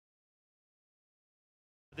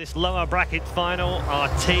This lower bracket final are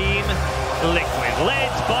Team Liquid, led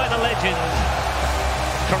by the legend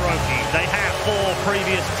Kuroki. They have 4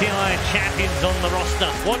 previous TI champions on the roster.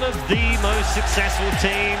 One of the most successful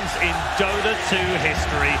teams in Dota 2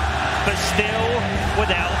 history, but still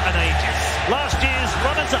without an Aegis. Last year's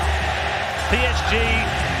runners-up, PSG.LGD,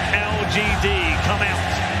 come out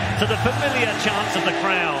to the familiar chants of the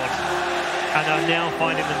crowd, and are now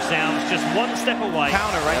finding themselves just one step away.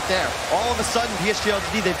 Counter right there. All of a sudden,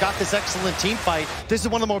 PSG.LGD, they've got this excellent team fight. This is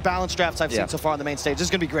one of the more balanced drafts I've seen so far on the main stage. This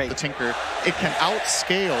is going to be great. The Tinker, it can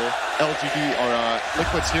outscale LGD or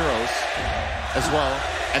Liquid's heroes as well.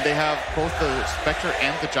 And they have both the Spectre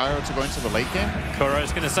and the Gyro to go into the late game.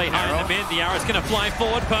 Kuro's going to say hi in the mid. The arrow's going to fly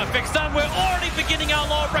forward. Perfect stun. We're already beginning our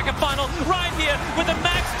lower bracket final right here with the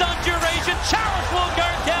max stun duration. Chalice will go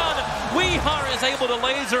down. Weeha is able to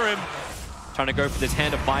laser him. Trying to go for this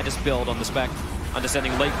Hand of Midas build on the spec.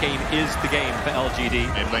 Understanding late game is the game for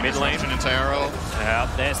LGD. Mid lane into Arrow.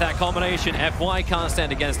 Yeah, there's that combination. FY can't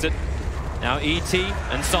stand against it. Now ET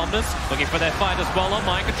and Somnus looking for their fight as well on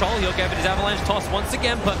mind control. He'll go for his avalanche toss once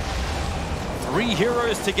again, but 3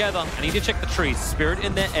 heroes together. I need to check the trees. Spirit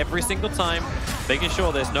in there every single time, making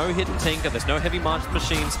sure there's no hidden Tinker, there's no heavy march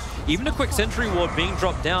machines, even a quick sentry ward being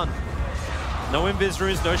dropped down. No invis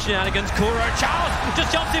runes, no shenanigans. Kuro, Charles just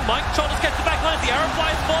jumps in. Mind control just gets the back line. The arrow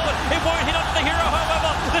flies forward. It won't hit onto the hero, however.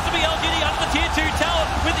 This will be LGD under the tier 2 tower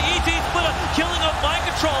with the ET splitter killing off mind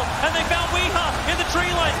control. And they found Weeha in the tree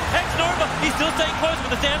line. X-Nova, he's still staying close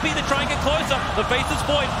with the Stampede. They try and get closer. The face is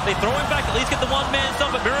void. They throw him back, at least get the one-man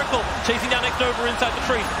stun. But Miracle chasing down X-Nova inside the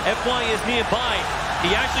trees. FY is nearby.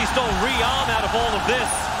 He actually stole rearm out of all of this.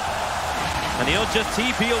 And he'll just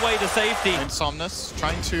TP away to safety. And Somnus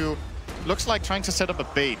trying to... looks like trying to set up a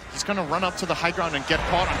bait. He's going to run up to the high ground and get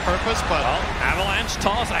caught on purpose, but... well, avalanche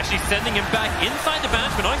toss actually sending him back inside the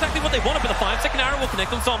banishment. Not exactly what they wanted, but the 5-second arrow will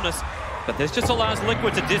connect on Somnus. But this just allows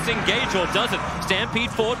Liquid to disengage, or does it?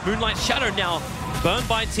 Stampede forward, Moonlight Shadow now burned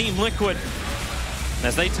by Team Liquid.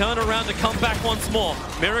 As they turn around to come back once more,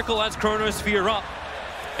 Miracle adds Chronosphere up.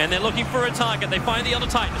 And they're looking for a target. They find the other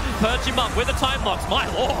Titan, perch him up with the time locks. My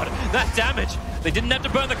lord, that damage. They didn't have to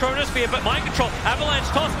burn the Chronosphere, but mind control, avalanche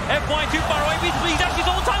toss, FY too far away. He's actually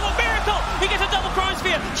all the time on Miracle. He gets a double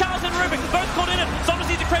Chronosphere. Charles and Rubik both caught in it. Somnus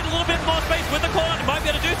needs to create a little bit more space with the call out. He might be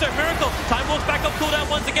able to do so. Miracle, time walks back up cooldown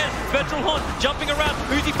once again. Spectral Horn jumping around.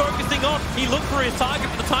 Who's he focusing on? He looked for his target,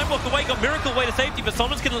 but the time walk away got Miracle away to safety. But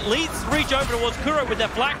Somnus can at least reach over towards Kuro with that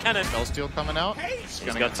flat cannon. Spellsteal coming out.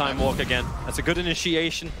 He's got time walk again. That's a good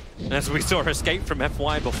initiation. As we saw her escape from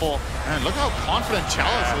FY before. Man, look how confident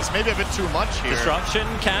Chalice is. Maybe a bit too much here. Disruption,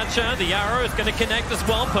 catcher, the arrow is going to connect as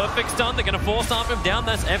well. Perfect stun. They're going to force arm him down.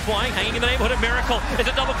 That's FY hanging in the neighborhood of Miracle. It's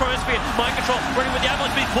a double Chronosphere. Mind control, running with the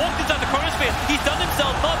avalanche, but he's walked inside the Chronosphere. He's done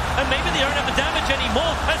himself up, and maybe they don't have the damage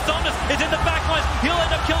anymore. As Somnus is in the back lines, he'll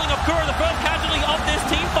end up killing off Kuro, the first casualty of this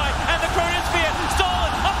team fight. And the Chronosphere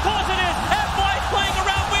stolen. Of course it is. FY is playing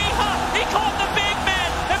around Weeha. He caught the big man,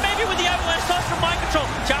 and maybe with the avalanche toss from mind control,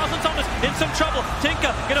 Charles and Somnus in some trouble.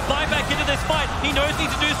 Tinker gonna buy back into this fight. He knows he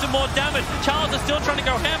needs to do some more damage. Charles is still trying to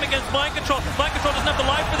go ham against mind control. Mind control doesn't have the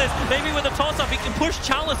life for this. Maybe with a toss-up he can push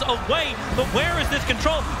Chalice away. But where is this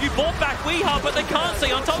control? You bought back Weeha, but they can't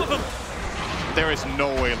stay on top of him. There is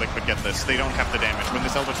no way Liquid get this. They don't have the damage. When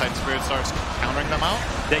this Elder Titan Spirit starts countering them out,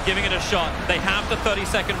 they're giving it a shot. They have the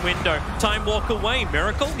 30-second window. Time walk away.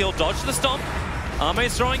 Miracle, he'll dodge the stomp.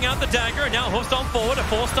 Ame's throwing out the dagger, and now hoofs on forward, a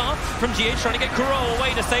 4-star from GH trying to get Kuro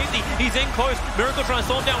away to safety. He's in close. Miracle trying to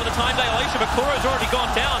slow him down with a time dilation, but Kuro's already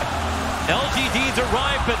gone down. LGD's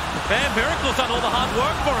arrived, but man, Miracle's done all the hard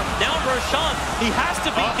work for him. Now Roshan, he has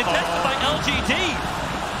to be contested by LGD.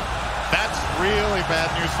 That's really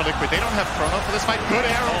bad news for Liquid. They don't have Chrono for this fight. Good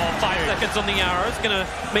arrow. 5 seconds on the arrow. It's going to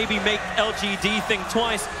maybe make LGD think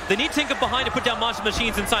twice. They need Tinker behind to put down martial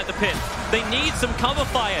machines inside the pit. They need some cover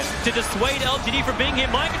fire to dissuade LGD from being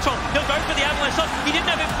here. Mind control. He'll go for the avalanche shot. He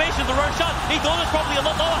didn't have information. The Roshan, he thought it was probably a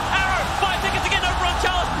lot lower. Arrow, 5 seconds again over on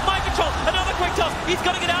Charles. Mind control. Another quick toss. He's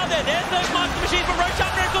got to get out there. There's those martial machines for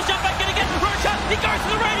Roshan. Miracle's jump back in again. Roshan, he goes to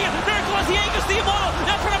the radiant. Miracle has the Aegis, the Immortal.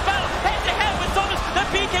 Now trying to battle head to head with Somnus. That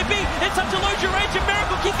BKB in such a low duration.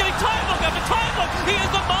 Miracle keeps getting time lock after time lock. He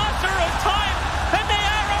is the master of time. And they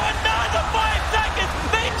arrow another 5 seconds.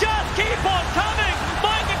 They just keep on coming.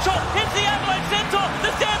 Mind control hits the avalanche centaur.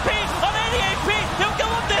 The Stampede on 88 HP. He'll go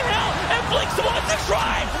up the hill and blinks towards the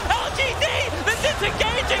shrine. LGD, they're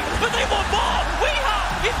disengaging, but they want more. Weeha,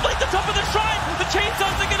 he's blinked the top of the shrine. The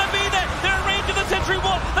chainsaws are going to be there. They're in range of the sentry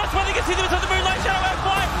wall. That's why they can see them inside the Moonlight Shadow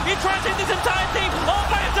FY. He tries to hit this entire team all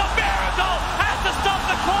by himself. Miracle has to stop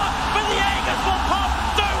the clock, but the Aegis will pop.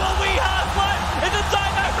 So will Weeha's life. It's a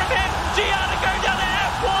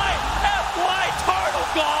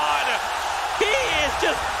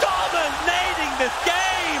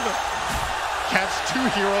two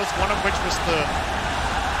heroes, one of which was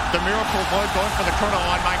the Miracle Void going for the Chrono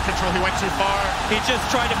on mind control. He went too far. He just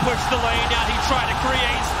tried to push the lane out. He tried to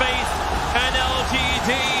create space. And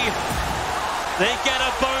LGD, they get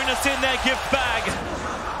a bonus in their gift bag.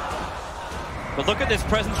 But look at this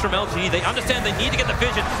presence from LGD. They understand they need to get the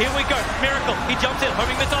vision. Here we go. Miracle. He jumps in.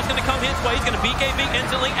 Homing missile's going to come his way. He's going to BKB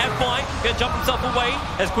instantly. FY. Going to jump himself away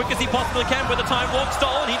as quick as he possibly can with the time walk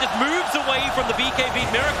stolen. He just moves away from the BKB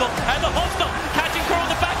Miracle. And the hostile catching Kuro on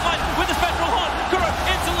the backline with the spectral horn. Kuro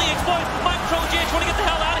instantly explodes. Mind control GH want to get the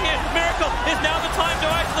hell out of here. Miracle is now the time to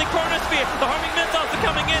actually Chronosphere. The homing missiles are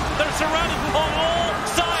coming in. They're surrounded on all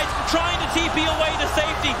sides, trying to TP away to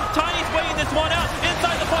safety. Tiny's waiting this one out.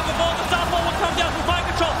 Inside the pocket ball, the Starfall will come down. Mind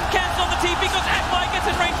control cancel the TP because FY gets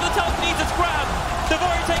in range for the telekinesis grab. They've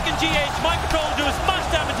already taken GH. Mind control will do as much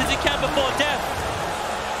damage as he can before death.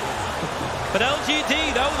 But LGD,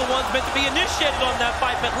 they were the ones meant to be initiated on that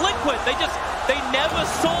fight. But Liquid, they never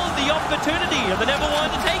saw the opportunity and they never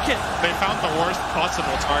wanted to take it. They found the worst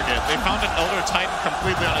possible target. They found an Elder Titan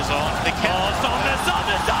completely on his own. They can't. Oh, Somnus!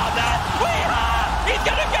 He's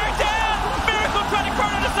gonna go down! Miracle trying to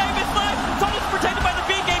Chrono to save his life. Somnus protected by the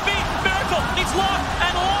BKB. Miracle needs lock,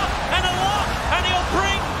 and he'll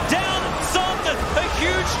bring down Somnus. A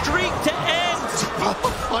huge streak to end.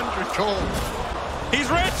 100 gold. He's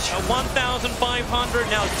rich. At 1,500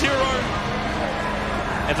 now 0.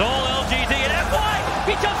 It's all LGD and FY.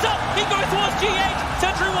 He jumps up. He goes towards GH.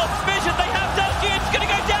 Sentry Warp's vision. They have done. GH is going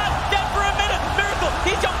to go down for a minute. Miracle.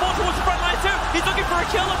 He's jumped forward towards the front line too. He's looking for a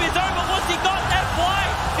kill of his own, but what's he got? FY.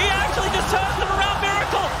 He actually just turns them around.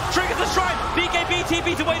 Miracle triggers the strike. BKB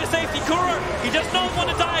TP's away to safety. Kuro. He does not want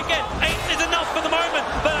to die again. 8 is enough for the moment,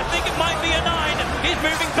 but I think it might be a 9. He's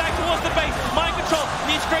moving back towards the base. Mind control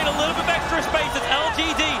needs to create a little bit of extra space as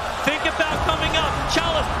LGD think about coming up.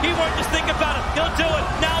 Chalice, he won't just think about it. He'll do it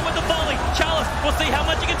now with the volley. Chalice, we'll see how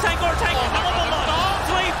much he can tank or tank. A hell of a lot.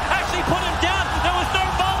 Sleep actually put him down. There was no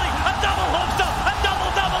volley. A double holster. A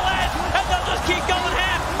double edge. And they'll just keep going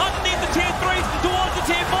hand underneath the tier 3s towards the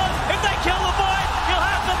tier 4s. If they kill the Void, he'll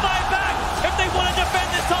have to fight back. If they want to defend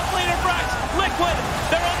this top leader Brax, Liquid,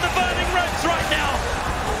 they're on the burning ropes right now.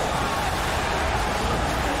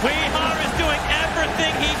 Weehar is doing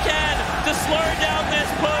everything he can to slow down this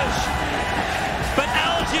push. But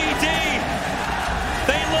LGD,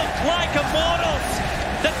 they look like immortals.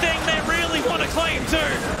 The thing they really want to claim to.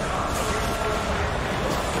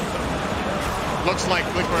 Looks like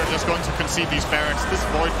Liquid are just going to concede these barracks. This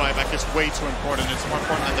Void buyback is way too important. It's more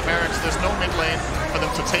important than the barracks. There's no mid lane for them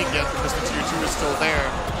to take yet because the tier 2 is still there.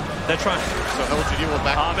 They're trying. So LGD will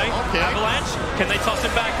back. Okay. Avalanche, can they toss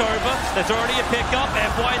him back over? There's already a pickup.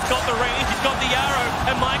 FY's got the range, he's got the arrow,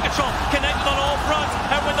 and mind control connected on all fronts.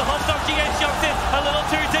 And when the hostile GH jumps in a little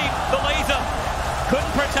too deep, the laser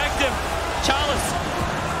couldn't protect him. Chalice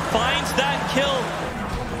finds that kill.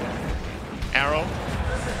 Arrow.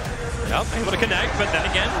 Yep, able to connect, but then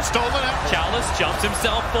again, stolen it. Chalice jumps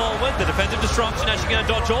himself forward. The defensive destruction actually going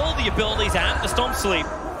to dodge all the abilities and the Stomp Sleep,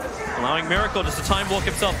 allowing Miracle just to time walk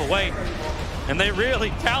himself away. And they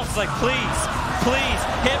really, Chalice is like, please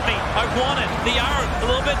hit me. I want it. The arrow, a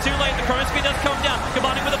little bit too late. The Chrono Speed does come down,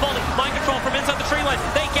 combining with a volley. Mind control from inside the tree line.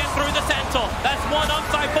 They get through the Centaur. That's one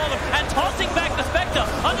upside for them. And tossing back the Spectre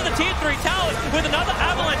under the tier 3 towers with another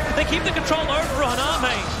Avalanche. They keep the control over on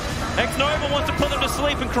Arme. X-Nova wants to put them to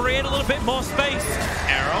sleep and create a little bit more space.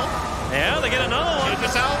 Arrow. Yeah, they get another one. Take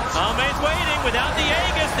this out. Arme's waiting without the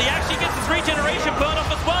Aegis. He actually gets his regeneration burn off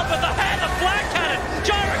as well, but the hand of Black Cannon.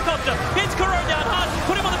 Gyrocopter hits Kuro down hard.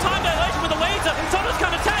 Put him on the time dilation with a laser. Someone's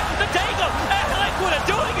going to attack. The Dagon and Liquid are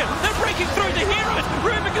doing it. They're breaking through the heroes.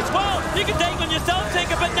 Rubik as well. You can Dagon yourself,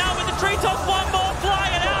 Tinker, but now with the treetops, one more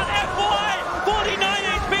flying out. FY 49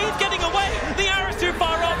 HP is getting away. The arrow's too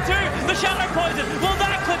far off too. The Shadow Poison. Will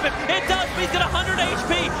that clip him? It does, but he's got 100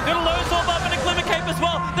 HP. Got a low sword up and a Glimmer Cape as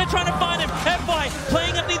well. They're trying to find him. FY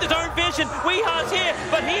playing underneath his own vision. Weehar's here,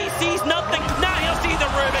 but he sees nothing. Now he'll see the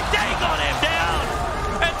Rubik. They got him down.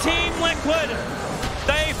 And Team Liquid,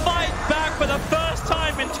 they fight back for the first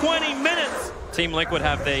time in 20 minutes. Team Liquid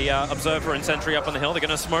have the Observer and Sentry up on the hill. They're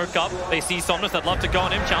going to smoke up. They see Somnus. They'd love to go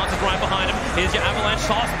on him. Chalice is right behind him. Here's your Avalanche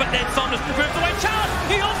toss, but then Somnus moves away. Chalice,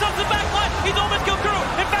 he also does the back line. He's almost killed Kuro.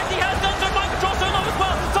 In fact, he has done so. Mind control so low as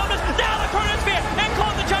well. Somnus down the Chronosphere and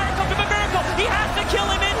caught the Gyrocopter of a Miracle. He has to kill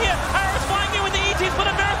him in here. Arrow's flying in with the ETs, but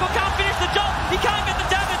a Miracle can't finish the job. He can't get the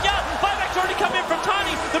damage out. Buyback's already come in from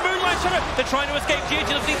Tiny. The Moonlight Shadow. They're trying to escape. GH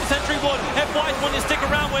underneath the Sentry Ward. FY's wanting to stick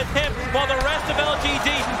around with him while the rest of LGD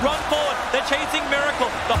run forward. They're chasing Miracle.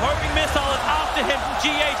 The homing missile is after him.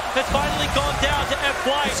 GH has finally gone down to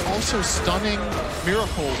FY. It's also stunning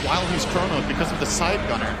Miracle while he's chronoed because of the side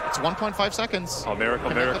gunner. It's 1.5 seconds. Oh, Miracle.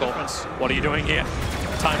 What are you doing here?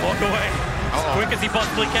 Time walk away. As quick as he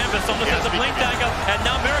possibly can, but someone has a blink dagger, and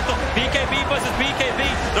now Miracle. BKB versus BKB.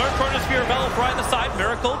 No Chronosphere Valve right at the side.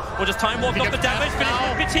 Miracle will just time walk off the damage, but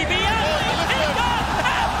it's TV out. He's gone!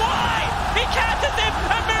 FY! He catches him,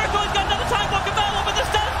 and Miracle has got another time walk available, but the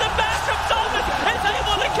stun, the bash from Solomon is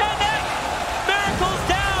able to connect. Miracle's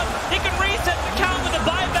down. He can reset the count with a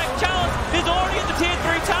buyback challenge. He's already at the tier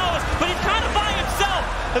 3 towers, but he's kind of by himself.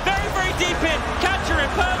 A very, very deep in. Catcher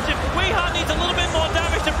and Persian. Weeha needs a little bit more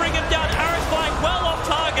damage to bring him down. Harris flying well off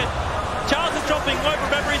target. Charles is dropping low.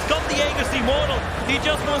 Remember, he's got the Aegis Immortal. He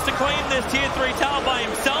just wants to claim this tier 3 tower by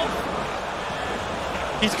himself.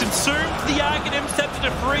 He's consumed the Aghanim Scepter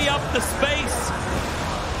to free up the space.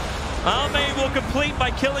 Arme will complete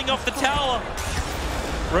by killing off the tower.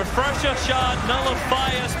 Refresher Shard,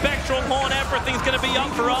 Nullifier, Spectral Horn, everything's going to be up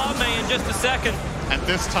for Arme in just a second. And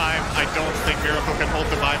this time, I don't think Miracle can hold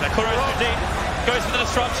the buyback. Goes for the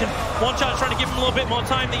destruction. One shot trying to give him a little bit more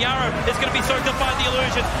time. The arrow is going to be soaked up by the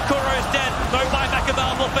illusion. Kuro is dead. No buyback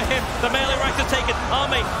available for him. The melee ranks are taken.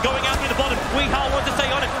 Arme going out through the bottom. Weeha wants to stay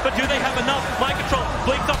on it, but do they have enough? Mind Control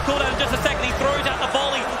blinks off cooldown in just a second. He throws out the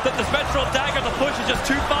volley, but the Spectral Dagger, the push is just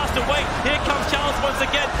too fast away. Here comes Charles once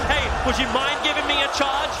again. Hey, would you mind giving me a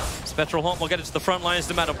charge? Spectral Haunt will get it to the front lines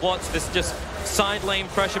no matter what. So this is just side lane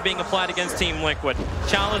pressure being applied against Team Liquid.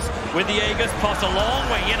 Chalice with the Aegis, pass a long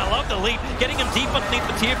way in. I love the leap, getting him deep underneath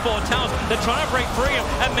the tier 4 towers. They're trying to break free him,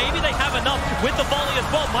 and maybe they have enough with the volley as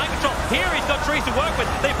well. Mind Control, here he's got trees to work with.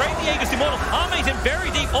 They break the Aegis Immortal. Arme's in very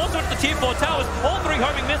deep, also at the tier 4 towers. All 3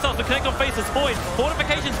 homing missiles will connect on Faceless Void.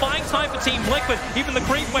 Fortifications buying time for Team Liquid. Even the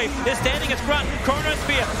creep wave is standing its ground.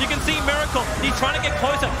 Chronosphere, you can see Miracle. He's trying to get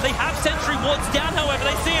closer. They have Sentry wards down, however.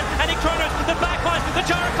 They see him, and he chronos the backline. The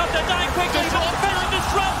gyrocopter dying quickly, but special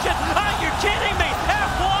disruption. Are you kidding me?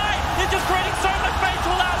 FY is just creating so much space to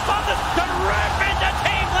allow something to rip into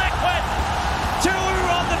Team Liquid. 2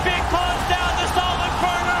 on the big pawns down the stolen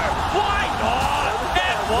chrono. Why not?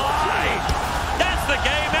 FY. That's the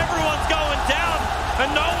game. Everyone's going down, and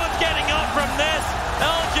no one's getting up from this.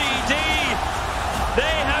 LGD,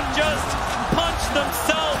 they have just punched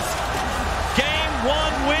themselves. Game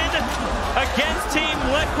 1 win against Team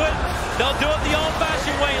Liquid. They'll do it the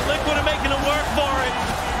old-fashioned way. Liquid are making it work for it.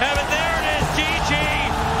 And there it is, GG.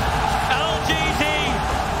 LGD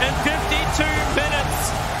in 52 minutes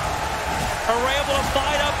are able to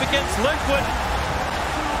fight up against Liquid.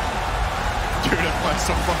 Dude, that was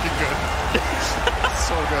so fucking good.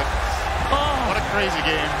 So good. Oh. What a crazy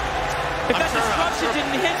game. If that destruction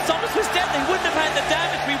didn't hit, Somnus was dead. They wouldn't have had the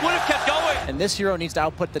damage. We would have kept going. And this hero needs to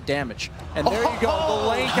output the damage. And there you go, the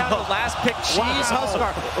lane count, the last pick, Cheese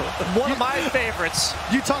Huskar. One of my favorites.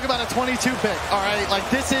 You talk about a 22 pick, all right? Like,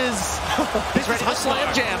 this is ready to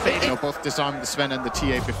slam jam, baby. You know, both disarm the Sven and the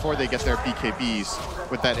TA before they get their BKBs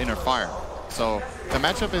with that inner fire. So the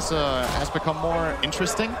matchup is has become more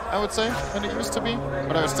interesting, I would say, than it used to be.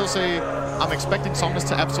 But I would still say I'm expecting Somnus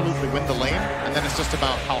to absolutely win the lane, and then it's just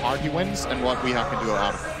about how hard he wins and what we can do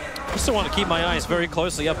out of it. I still want to keep my eyes very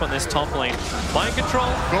closely up on this top lane. Mind Control.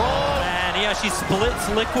 And he actually splits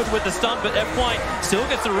Liquid with the stun, but FY still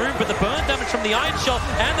gets the room, but the burn damage from the Iron Shell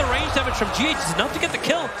and the range damage from GH is enough to get the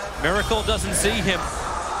kill. Miracle doesn't see him.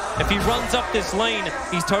 If he runs up this lane,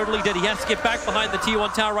 he's totally dead. He has to get back behind the tier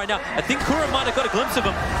 1 tower right now. I think Kuro might have got a glimpse of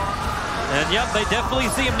him. And yep, they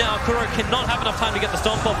definitely see him now. Kuro cannot have enough time to get the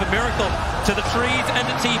stomp off, and Miracle to the trees and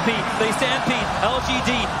the TP. They stampede.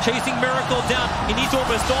 LGD chasing Miracle down. He needs to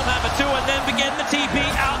open a Stormhammer too, and then begin the TP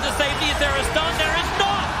out to safety. Is there a stun? There is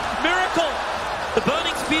not! Miracle! The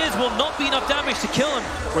burning spears will not be enough damage to kill him.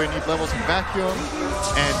 Where you need levels in vacuum,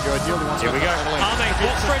 and you ideally want to Here we go. Arme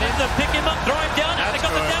walk straight into them, pick him up, throw him down. Have they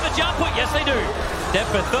got the damage output? Yes, they do. Dead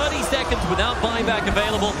for 30 seconds without buyback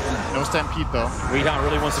available. No stampede though. Weeha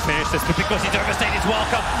really wants to finish this, but because he's overstayed his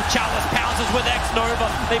welcome, Chalice pounces with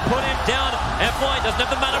X-Nova. They put him down. FY doesn't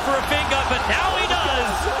have the mana for a finger, but now he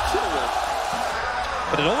does.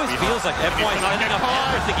 But it always feels like FY is setting up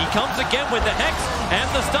everything. He comes again with the Hex and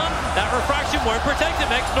the stun. That refraction won't protect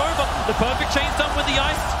him. X-Nova, the perfect chain stun with the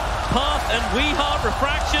ice path, and Weeha,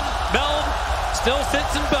 refraction, meld, still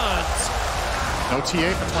sits and burns. No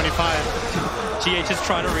TA for 25. GH is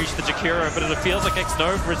trying to reach the Jakiro, but it feels like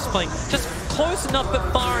X-Nova is playing just close enough but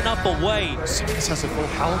far enough away. This has a full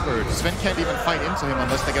halberd. Sven can't even fight into him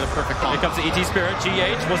unless they get a perfect combo. Here comes the ET Spirit.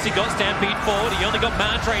 GH, what's he got? Stampede forward. He only got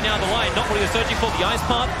Mandray now the line. Not what he was searching for. The Ice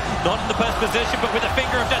Path, not in the best position, but with a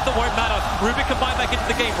finger of death that won't matter. Rubik can buy back into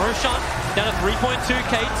the game. Roshan down at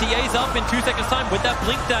 3.2k. TA's up in 2 seconds time with that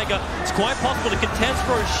Blink Dagger. It's quite possible to contest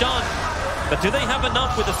Roshan. But do they have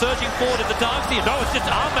enough with the surging forward of the Darkseer? No, it's just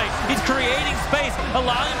Arme. He's creating space,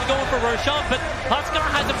 allowing him to go in for Roshan, but Huskar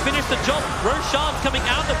hasn't finished the job. Roshan's coming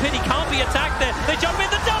out of the pit. He can't be attacked there. They jump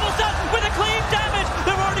in the double stun with a clean damage.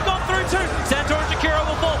 They've already gone through two. Santor and Jakiro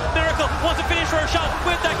will fall. Miracle wants to finish Roshan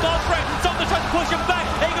with that God Spray. Someone tries to push him back.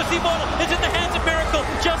 Aegis Immortal is in the hands of Miracle,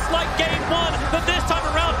 just like game one. But this time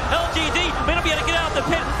around, LGD may not be able to get out of the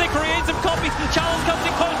pit. They create some copies. Challenge comes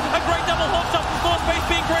in close. A great double hop stop. More space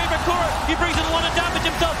being created by Kuro. He brings in a lot of damage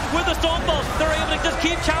himself with the Stormfall. They're able to just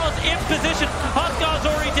keep Chalice in position. Huskar's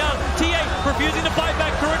already down. TA refusing to fight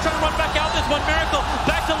back. Kuro trying to run back out this one. Miracle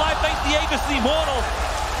back to life. Face the Aegis Immortal.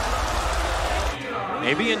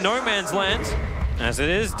 Maybe in no man's land. As it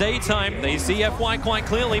is daytime, they see FY quite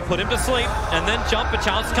clearly, put him to sleep, and then jump. But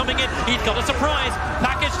Chalice is coming in. He's got a surprise.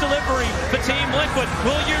 Package delivery for Team Liquid.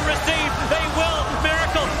 Will you receive? They will.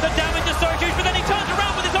 Miracle. The damage is so huge, but then he turns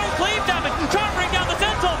around with his own cleave damage. Trying to bring down the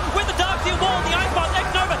Centaur with the Darkseer wall, the Ice Path,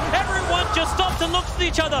 X-Nova. Everyone just stops and looks at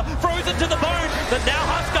each other, frozen to the bone. But now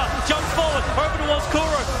Huskar jumps forward, over towards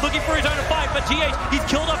Kuro, looking for his own fight. But GH, he's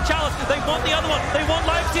killed off Chalice. They want the other one. They want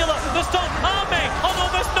Life Stealer. The Stomp. Arme on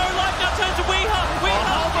almost no life now turns to Weeha.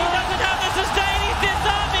 Weeha, he doesn't have the sustain. He's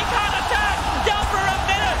disarmed. He can't attack. Down for a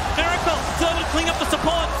minute. Miracle still able to clean up the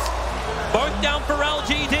supports. Both down for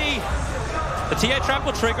LGD. The TA trap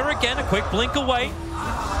will trigger again, a quick blink away.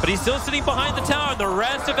 But he's still sitting behind the tower, and the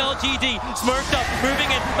rest of LGD smoked up, moving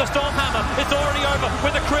in. The Stormhammer, it's already over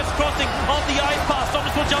with a crisscrossing of the Ice Path.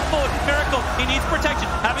 Somnus will jump forward. Miracle, he needs protection.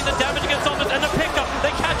 Having the damage against Somnus and the pickup. They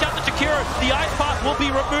catch out the Jakiro. The Ice Path will be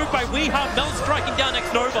removed by Weeha. Mel striking down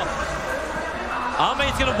X-Nova.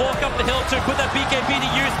 Arme's going to walk up the hill to put that BKB to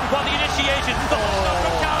use while the initiation. The stun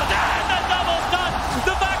from Chalice and the double stun.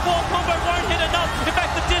 The backwall combo won't hit enough. In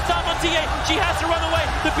fact, the disarm on TA. She has to run away.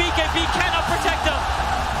 The BKB cannot protect her.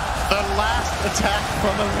 The last attack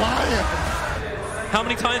from a Lion. How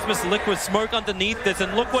many times must Liquid smoke underneath this?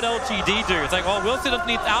 And look what LGD do. It's like, oh, we'll sit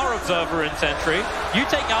underneath our Observer and Sentry. You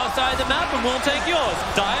take our side of the map and we'll take yours.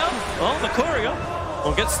 Dire, well, the Courier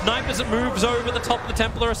will get sniped as it moves over the top of the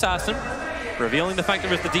Templar Assassin, revealing the fact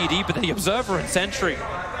there is the DD, but the Observer and Sentry.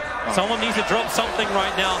 Someone needs to drop something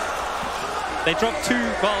right now. They dropped two,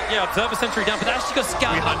 well, yeah, Observer Sentry down, but that actually got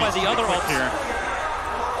scouted out by the other ults.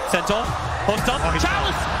 Centaur, hooked up,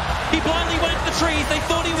 Chalice! He blindly went into the trees. They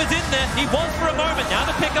thought he was in there. He was for a moment. Now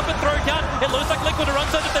to pick up and throw down. It looks like Liquid are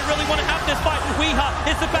uncertain if they really want to have this fight. Weeha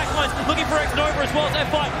hits the backlines, looking for X-Nova as well as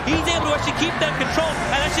FY. He's able to actually keep them controlled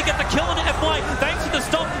and actually get the kill on FY. Thanks to the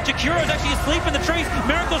stop, Jakiro is actually asleep in the trees.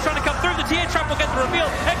 Miracle's trying to come through. The TA trap will get the reveal.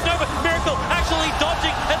 X-Nova, Miracle actually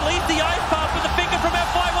dodging at least the Ice Path, but the finger from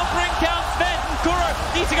FY will bring down Sven. Kuro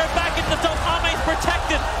needs to go back into the top. Arme's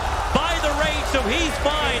protected by the rage, so he's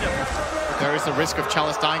fine. There is the risk of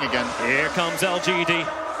Chalice dying again. Here comes LGD.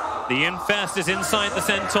 The Infest is inside the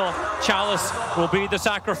Centaur. Chalice will be the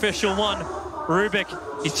sacrificial one. Rubik,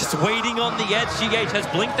 he's just waiting on the edge. GH has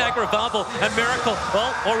Blink Dagger available, and Miracle,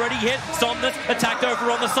 well, already hit. Somnus attacked over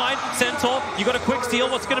on the side. Centaur, you got a quick steal.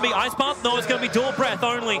 What's going to be Ice Path? No, it's going to be Dual Breath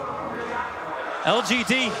only.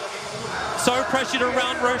 LGD so pressured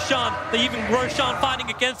around Roshan. They even Roshan fighting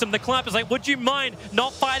against him. The Clamp is like, would you mind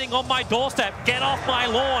not fighting on my doorstep? Get off my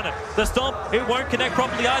lawn. The Stomp, it won't connect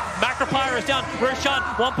properly. Macropyre is down. Roshan,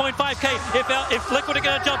 1.5k. If Liquid are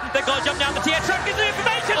going to jump, they're going to jump down. The TS trap gives the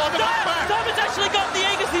information. Thomas actually got the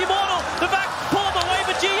Aegis Immortal. The back, pull him away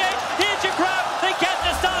for GH. Here's your grab. They get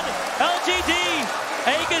the stun. LGD,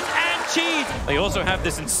 Aegis and Cheese. They also have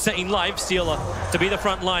this insane Life Stealer to be the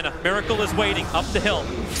front liner. Miracle is waiting up the hill.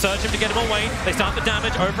 Surge him to get him away. They start the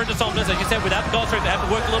damage over into Somnus. As you said, without the God Strike, they have to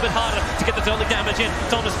work a little bit harder to get the early damage in.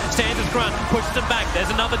 Somnus stands his ground, pushes him back. There's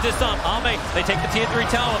another disarm. Arme, they take the tier 3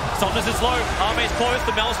 tower. Somnus is low. Arme's close.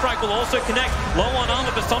 The Mel Strike will also connect. Low on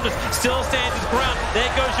armor, but Somnus still stands his ground. There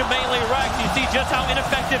goes your melee racks. You see just how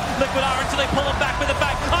ineffective Liquid are until they pull him back with the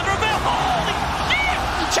back. Under a bell. Holy shit!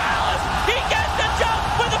 Chalice! He gets the jump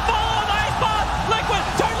with the fall of Ice Path. Liquid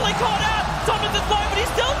totally caught out. Somnus is low, but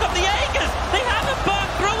he's still got the Aegis. They haven't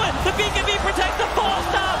burned through it. The BKB protects the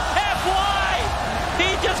 4-star. FY! He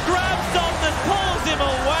just grabs Somnus, pulls him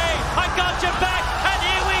away. I got your back, and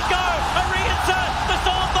here we go. A reinsert. The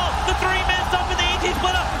Stormfall. The 3-man stop in the ET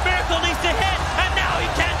splitter. Miracle needs to hit, and now he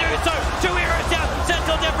can do so. 2 heroes down.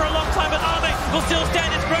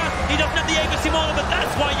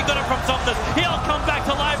 Somnus. He'll come back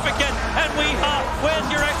to life again. And where's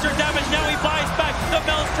your extra damage? Now he buys back the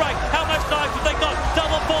Mel Strike. How much knives have they got?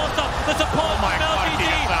 Double force up. The support from LGD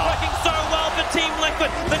working so well for Team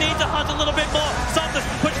Liquid. They need to hunt a little bit more. Somnus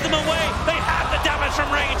pushes them away. They have the damage from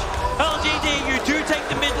range. LGD, you do take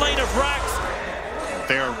the mid lane of Rax.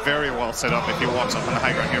 They are very well set up if he walks up on the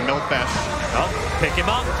high ground here. Milk Bash. Oh, pick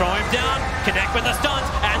him up, throw him down, connect with the stuns,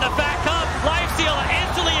 and the back up. Life Sealer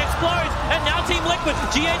instantly explodes, and now Team Liquid.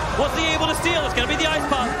 G8 was he able to steal? It's going to be the Ice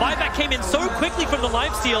Path. Buyback came in so quickly from the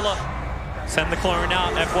Life Sealer. Send the clone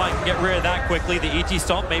out. F1 can get rid of that quickly. The ET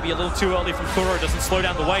stop, maybe a little too early from Kuro. Doesn't slow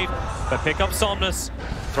down the wave, but pick up Somnus.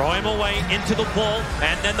 Throw him away into the wall,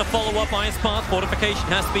 and then the follow-up Ice Path fortification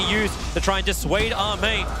has to be used to try and dissuade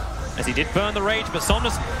Arme. As he did burn the rage, but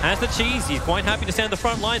Somnus has the cheese. He's quite happy to stand the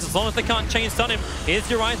front lines as long as they can't chain stun him. Here's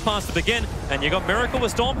your Ice Pass to begin, and you got Miracle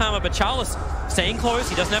with Stormhammer, but Chalice staying close.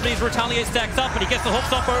 He doesn't have any retaliate stacks up, but he gets the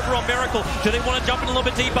hooks up over on Miracle. Do they want to jump in a little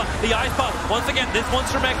bit deeper? The Ice Pass, once again, this one's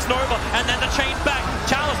from X-Nova, and then the chain back.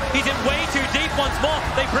 Chalice, he's in way too deep once more.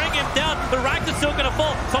 They bring him down. The Rax is still going to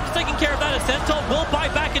fall. Somnus taking care of that as Centaur will buy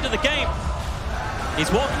back into the game. He's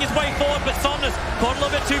walking his way forward, but Somnus caught a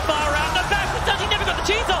little bit too far around the back, but he never got the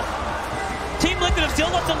cheese off. Team Liquid have still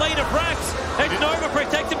got the lane of Rax. X-Nova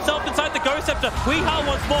protects himself inside the Ghost Scepter. Weehaw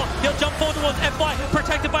once more. He'll jump forward towards FY,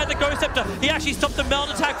 protected by the Ghost Scepter. He actually stopped the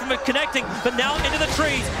melt attack from connecting, but now into the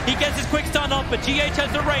trees. He gets his quick stun off, but GH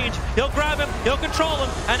has the range. He'll grab him, he'll control him,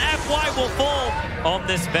 and FY will fall on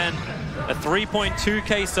this Ben. A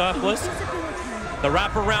 3.2k surplus. The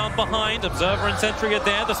wrap around behind, Observer and Sentry are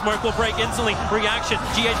there. The smoke will break instantly. Reaction,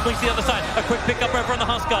 GH blinks the other side. A quick pickup over on the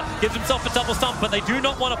Husker. Gives himself a double stump, but they do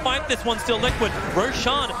not want to fight this one. Still Liquid.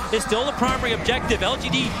 Roshan is still the primary objective.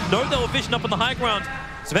 LGD know they were vision up on the high ground.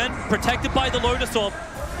 Sven protected by the Lotus Orb.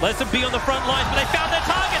 Lets them be on the front lines, but they found their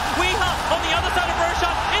target. Weeha on the other side of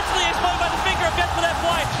Roshan. Instantly exploded by the finger of death with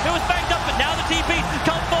FY. It was banked up, but now the TP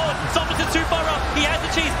come forward. Somnus is too far up. He has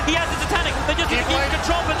the cheese. He has the Titanic. They just need to keep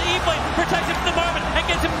control, but the E-Blade protects him for the moment and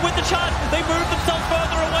gets him with the charge. They move themselves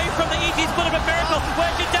further away from the ET split of a Miracle.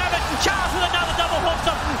 Where's your damage? Charles with another double hook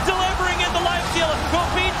stop. Delivering in the Life Sealer. Will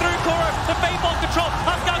feed through Kuro. The Fable control.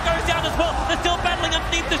 Huskar goes down as well. They're still battling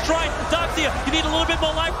underneath the shrine. Darkseer, you need a little bit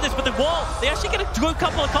more life for this, but the wall, they actually get a good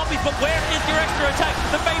couple of copies, but where is your extra attack?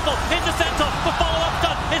 The Fable into Centaur. The follow-up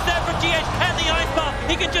stun is there from GH and the Ice Bar.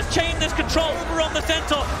 He can just chain this control over on the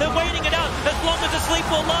Centaur. They're waiting it out as long as the sleep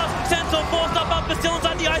will last. Centaur forced up, but still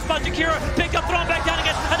inside the Ice Bar. Jakiro pick up, thrown back down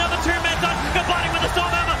again. Another two-man done, combining with the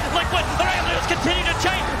Stormhammer. Liquid, they're able to just continue to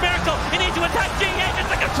chain. Miracle, he needs to attack GH. It's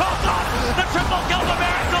the control stop. The triple kill for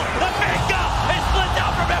Miracle. The finger is split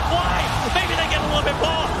down from FY. Maybe they get a little bit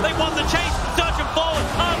more. They want the chase. Searching forward.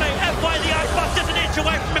 Arme, FY, the Ice Bar just an inch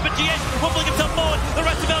away from him, but GH wobbling himself forward. The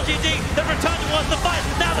rest of LGD, they've returned towards the fight.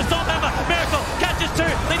 Now the Stormhammer. Miracle catches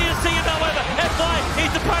two. They need to see him, however. FY,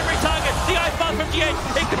 he's the primary target. The Ice Bar from GH.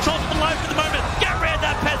 It controls the life for the moment. Get rid of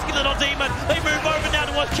that pesky little demon. They move over now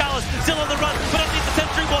towards Chalice. Still on the run, but underneath the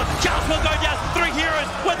Sentry Ward. Chalice will go down. 3 heroes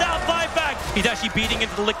without buyback. He's actually beating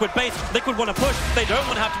into the Liquid base. Liquid want to push. They don't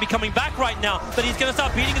want to have to be coming back right now, but he's going to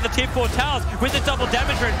start beating at the tier 4 towers with the double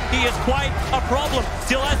damage rune. He is quite a problem.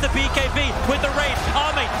 Still has the BKB with the raid.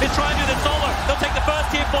 Army is trying to do the solo. They'll take the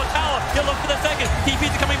first tier 4 tower. He'll look for the second.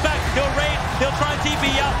 TP's are coming back. He'll raid. He'll try and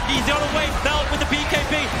TP out. He's on a wait now with the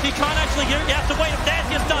BKB. He can't actually get it. He has to wait. There's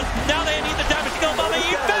your stun. Now they need the damage to go. Army,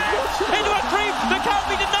 he fast into a creep that can't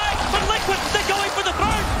be denied. But Liquid, they're going for the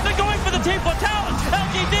throne. They're going for the tier 4 towers.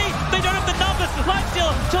 LGD, they don't have the numbers. Life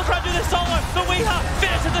Stealer, still trying to do this solo. But Weeha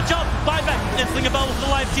finishes the job. Buyback, instantly available for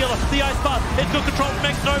the Life Stealer. The Ice Path, it's good control from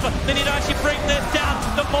X-Nova. They need to actually bring this down.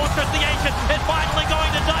 The Fortress, the Ancient, is finally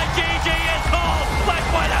going to die. GG is called.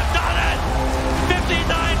 Liquid have done it. 59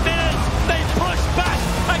 minutes. They push back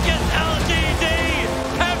against LGD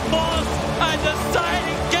and force a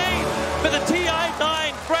deciding game for the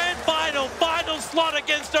TI9 Grand Final slot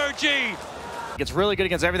against OG. It's really good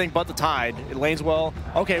against everything but the Tide. It lanes well.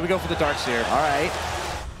 Okay, we go for the Darkseer. All right.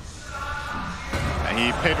 And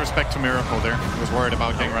he paid respect to Miracle there. He was worried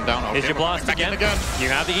about getting run down. Okay, here's your blast again. You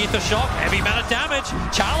have the Ether Shock. Heavy amount of damage.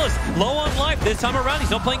 Chalice, low on life this time around. He's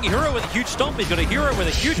not playing a hero with a huge stomp. He's got a hero with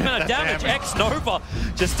a huge amount of damage. X-Nova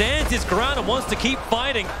just stands his ground and wants to keep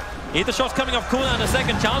fighting. Ether Shot's coming off cooldown in a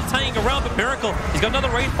second. Chalice hanging around, but Miracle, he's got another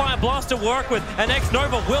Raid Fire Blast to work with, and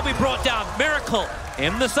X-Nova will be brought down. Miracle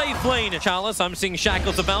in the safe lane. Chalice, I'm seeing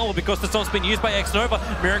Shackles available because the stomp's been used by X-Nova.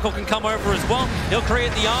 Miracle can come over as well. He'll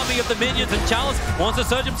create the army of the minions, and Chalice wants to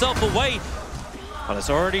surge himself away. But it's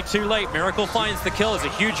already too late. Miracle finds the kill. There's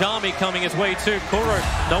a huge army coming his way too. Kuro,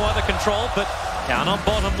 no other control, but down on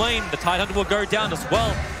bottom lane. The Tidehunter will go down as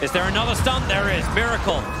well. Is there another stun? There is.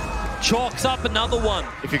 Miracle chalks up another one.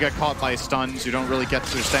 If you get caught by stuns, you don't really get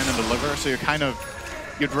to stand and deliver, so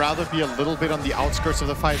you'd rather be a little bit on the outskirts of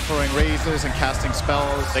the fight, throwing raises and casting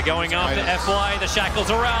spells. They're going after FY, the shackles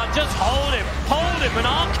around, just hold him, and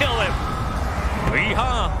I'll kill him.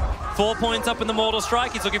 Weeha! 4 points up in the Mortal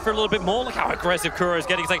Strike. He's looking for a little bit more. Look how aggressive Kuro is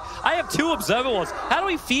getting. He's like, I have 2 Observer Wards. How do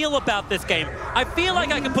we feel about this game? I feel like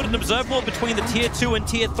I can put an Observer Ward between the Tier 2 and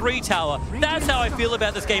Tier 3 tower. That's how I feel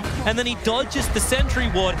about this game. And then he dodges the Sentry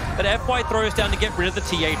Ward that FY throws down to get rid of the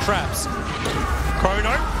TA traps.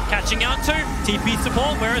 Chrono catching out to TP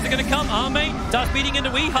support. Where is it going to come? Arme starts beating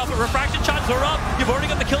into Weeha, but refraction charges are up. You've already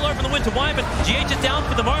got the kill over the Winter Wyvern. GH is down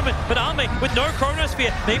for the moment, but Arme with no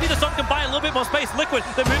Chronosphere. Maybe the Stomp can buy a little bit more space. Liquid,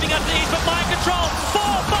 they're moving out to the east, but mind control.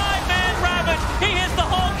 4-5-man Ravage. He hits the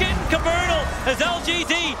whole kit and caboodle as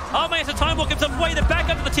LGD. Arme has to time walk himself away. They're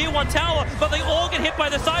back up to the Tier 1 tower, but they all get hit by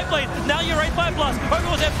the side blade. Now you're 8-5 plus. Over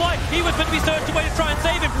was FY. He was meant to be surged away to try and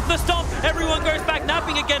save him. The Stomp. Everyone goes back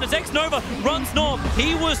napping again as X-Nova runs north.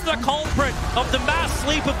 He was the culprit of the mass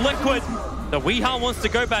sleep of Liquid. The Weeha wants to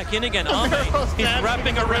go back in again. Arme, he's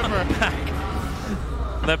wrapping around the back.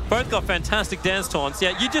 They've both got fantastic dance taunts.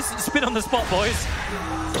 Yeah, you just spit on the spot, boys.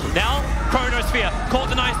 Now, Chronosphere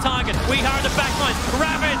caught a nice target. Weeha in the back line.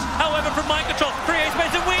 Ravage, however, from mind control, creates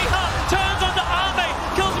space, and Weeha turns onto Arme,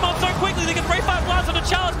 kills him off so quickly. They get 3-5 blasts on the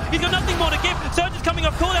challenge. He's got nothing more to give. Surge is coming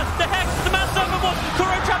off cooldown. The Hex, the Mass Serpent,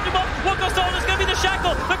 Kuro trapped him off. What goes on is going to be the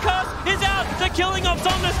Shackle. The Curse is out. They're killing off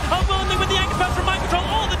Somnus. Unwillingly with the anchor pass from mind control.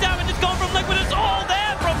 All the damage is gone from Liquid. It's all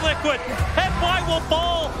there from Liquid. FY will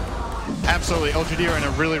fall. Absolutely. LGD are in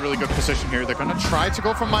a really, really good position here. They're going to try to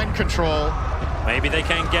go for mind control. Maybe they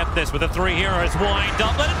can get this with the 3 heroes. Wind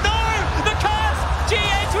up. Let it no! The Curse!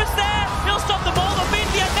 GH was there! He'll stop the ball. The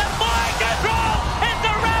BTS has mind control! It's the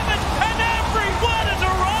Ravage! And everyone has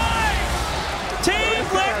arrived! Team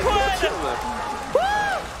Liquid!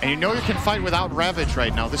 And you know you can fight without Ravage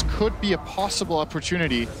right now. This could be a possible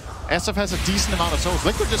opportunity. SF has a decent amount of souls.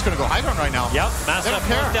 Liquid just going to go Hydron right now. Yep, massive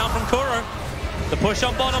push down from Kuro. The push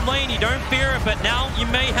on bottom lane, you don't fear it, but now you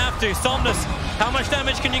may have to. Somnus, how much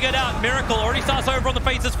damage can you get out? Miracle already starts over on the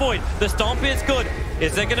Faceless Void. The Stomp is good.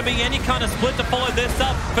 Is there going to be any kind of split to follow this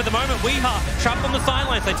up? For the moment, Weeha trapped on the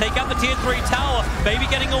sidelines. They take out the Tier 3 tower. Maybe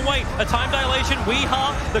getting away. A time dilation.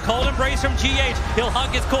 Weeha, the cold embrace from GH. He'll hug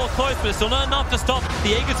his core close, but it's still not enough to stop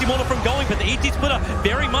the Aegis Immortal from going. But the ET Splitter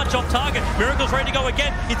very much off target. Miracle's ready to go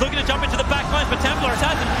again. He's looking to jump into the back lines, but Templar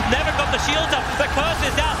Assassin never got the shields up. The Curse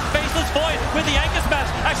is out. Faceless Void with the anchor smash.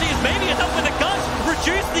 Actually, is maybe enough with the guns.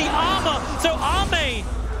 Reduce the armor. So Arme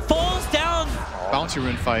falls down. Bounty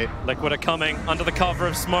rune fight. Liquid are coming under the cover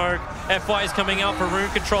of smoke. FY is coming out for rune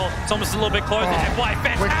control. It's almost a little bit closer. FY,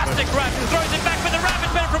 fantastic grab. Throws it back with the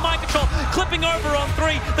Ravage better from mind control. Clipping over on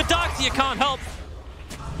 3. The Darkseer can't help.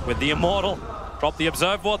 With the Immortal. Drop the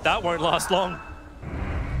Observe Ward. That won't last long.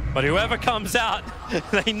 But whoever comes out,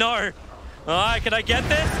 they know. Alright, can I get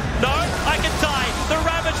this? No, I can die. The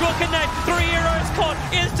Ravage will connect. 3 heroes caught.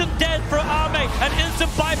 Instant death for Arme. An instant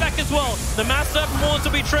buyback as well. The Mass Serpent Wards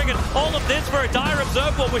will be triggered. All of this for a dire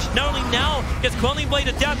Observe Ward, which not only now gets Quelling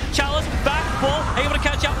Bladed down. Chalice, back, wall, able to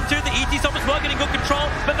catch up to the ET Somnus well, getting good control.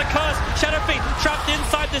 But the Curse, Shadow Fiend, trapped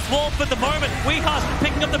inside this wall for the moment. Weeha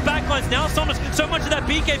picking up the backlines. Now Somnus, so much of that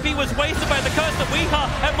BKB was wasted by the Curse that Weeha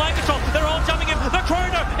and mind control. They're all jumping in. The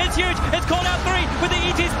Chrono is huge. It's called out 3 with the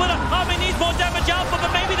ET Splitter. Arme needs more damage alpha,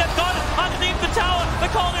 but maybe they've got it underneath the tower. The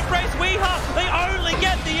cold embrace Weeha. They only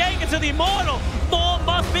get the anchor to the Immortal. More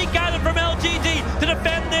must be gathered from LGD to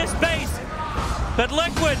defend this base. But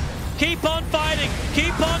Liquid keep on fighting,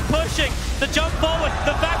 keep on pushing. The jump forward,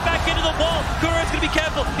 the back into the wall. Kuro's gonna be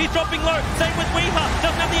careful. He's dropping low. Same with Weeha.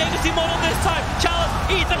 Doesn't have the Aegis Immortal this time. Chalice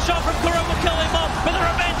eats a shot from Kuro, will kill him off. But the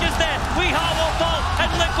revenge is there. Weeha will fall. And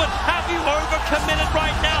Liquid, have you overcommitted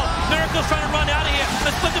right now? Miracle's trying to run out of here.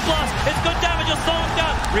 The Splinter Blast, it's good damage. You'll slow him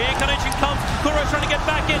down. Reincarnation comes. Kuro's trying to get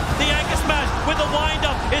back in. The anchor smash with the wind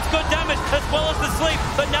up. It's good damage as well as the sleep.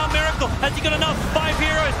 But now Miracle, has he got enough? 5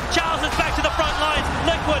 heroes. Chalice is back to the front lines.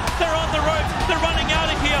 Liquid, they're on the ropes. They're running out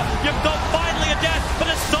of here. You've got finally a death, but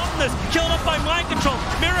it's Somnus killed off by mind control.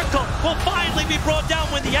 Miracle will finally be brought down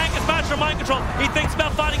when the anchor smash from mind control. He thinks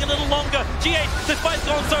about fighting a little longer. GH, this fight's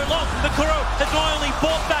gone so long. The Kuro has not only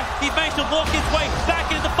bought back, he's managed to walk his way back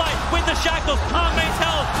into the fight with the shackles. Arme's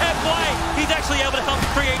held. FY, he's actually able to help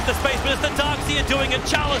create the space, but it's the Darkseer doing it.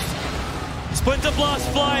 Chalice. Splinter Blast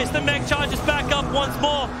flies. The mech charges back up once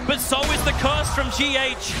more, but so is the Curse from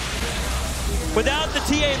GH. Without the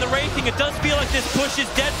TA in the rating, it does feel like this push is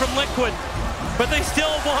dead from Liquid, but they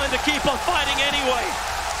still want to keep on fighting anyway.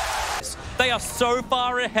 They are so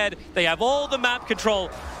far ahead. They have all the map control,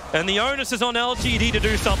 and the onus is on LGD to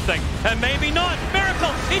do something. And maybe not.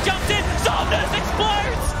 Miracle He jumps in. Sounders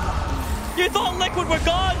explodes. You thought Liquid were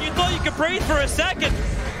gone. You thought you could breathe for a second.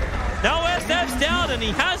 Now SF's down and he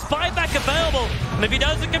has buyback available. And if he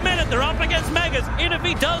doesn't commit it, they're up against Megas. Even if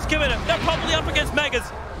he does commit it, they're probably up against Megas.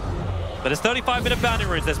 But it's 35-minute bounty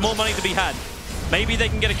runes. There's more money to be had. Maybe they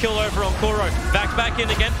can get a kill over on Kuro. Back in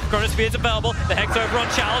again. Chronosphere's available. The Hex over on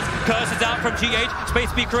Charles. Curse is out from GH. Space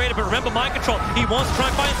to be created, but remember mind control. He wants to try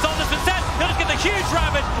and find Sounders, but Seth, he'll just get the huge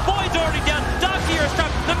ravage. Void's already down. Darkseer is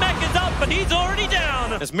trapped. The mech is up, but he's already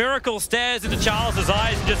down. As Miracle stares into Charles'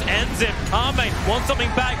 eyes and just ends him. Arme wants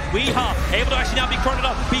something back. Weeha able to actually now be chroned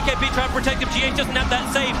up. BKB trying to protect him. GH doesn't have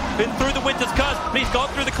that save. Been through the Winter's Curse, but he's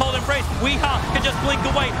gone through the Cold Embrace. Weeha can just blink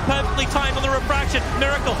away. Perfectly timed on the refraction.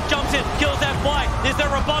 Miracle jumps in, kills that fly. Is there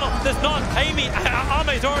a rebuttal? There's not.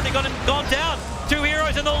 Arme's already gone down. Two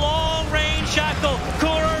heroes in the long-range shackle.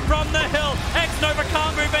 Kuro from the hill. X-Nova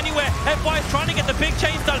can't move anywhere. FY's trying to get the big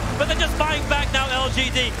chase done, but they're just fighting back now,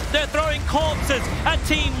 LGD. They're throwing corpses at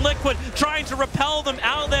Team Liquid, trying to repel them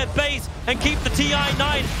out of their base and keep the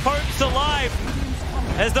TI9 hopes alive.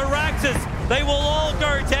 As the Raxes, they will all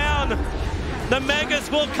go down. The Megas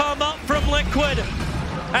will come up from Liquid.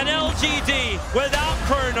 And LGD, without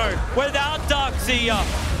Chrono, without Darkseer,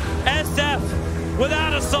 SF,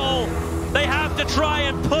 without a soul, they have to try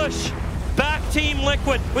and push back Team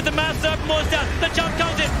Liquid with the mass Serpentmore's down. The jump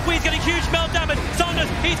comes in. We's getting huge melt damage. Saunders,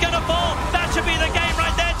 he's going to fall. That should be the game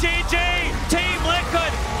right there. GG! Team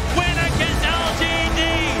Liquid win against LGD.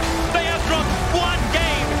 They have dropped one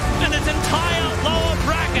game in this entire lower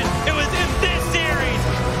bracket. It was in this series,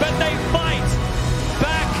 but they fight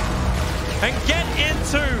back and get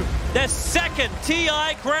into their second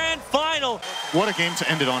TI Grand Final. What a game to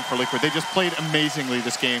end it on for Liquid. They just played amazingly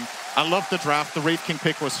this game. I love the draft. The Wraith King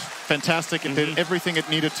pick was fantastic. It did everything it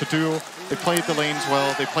needed to do. They played the lanes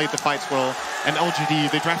well. They played the fights well. And LGD,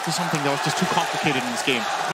 they drafted something that was just too complicated in this game.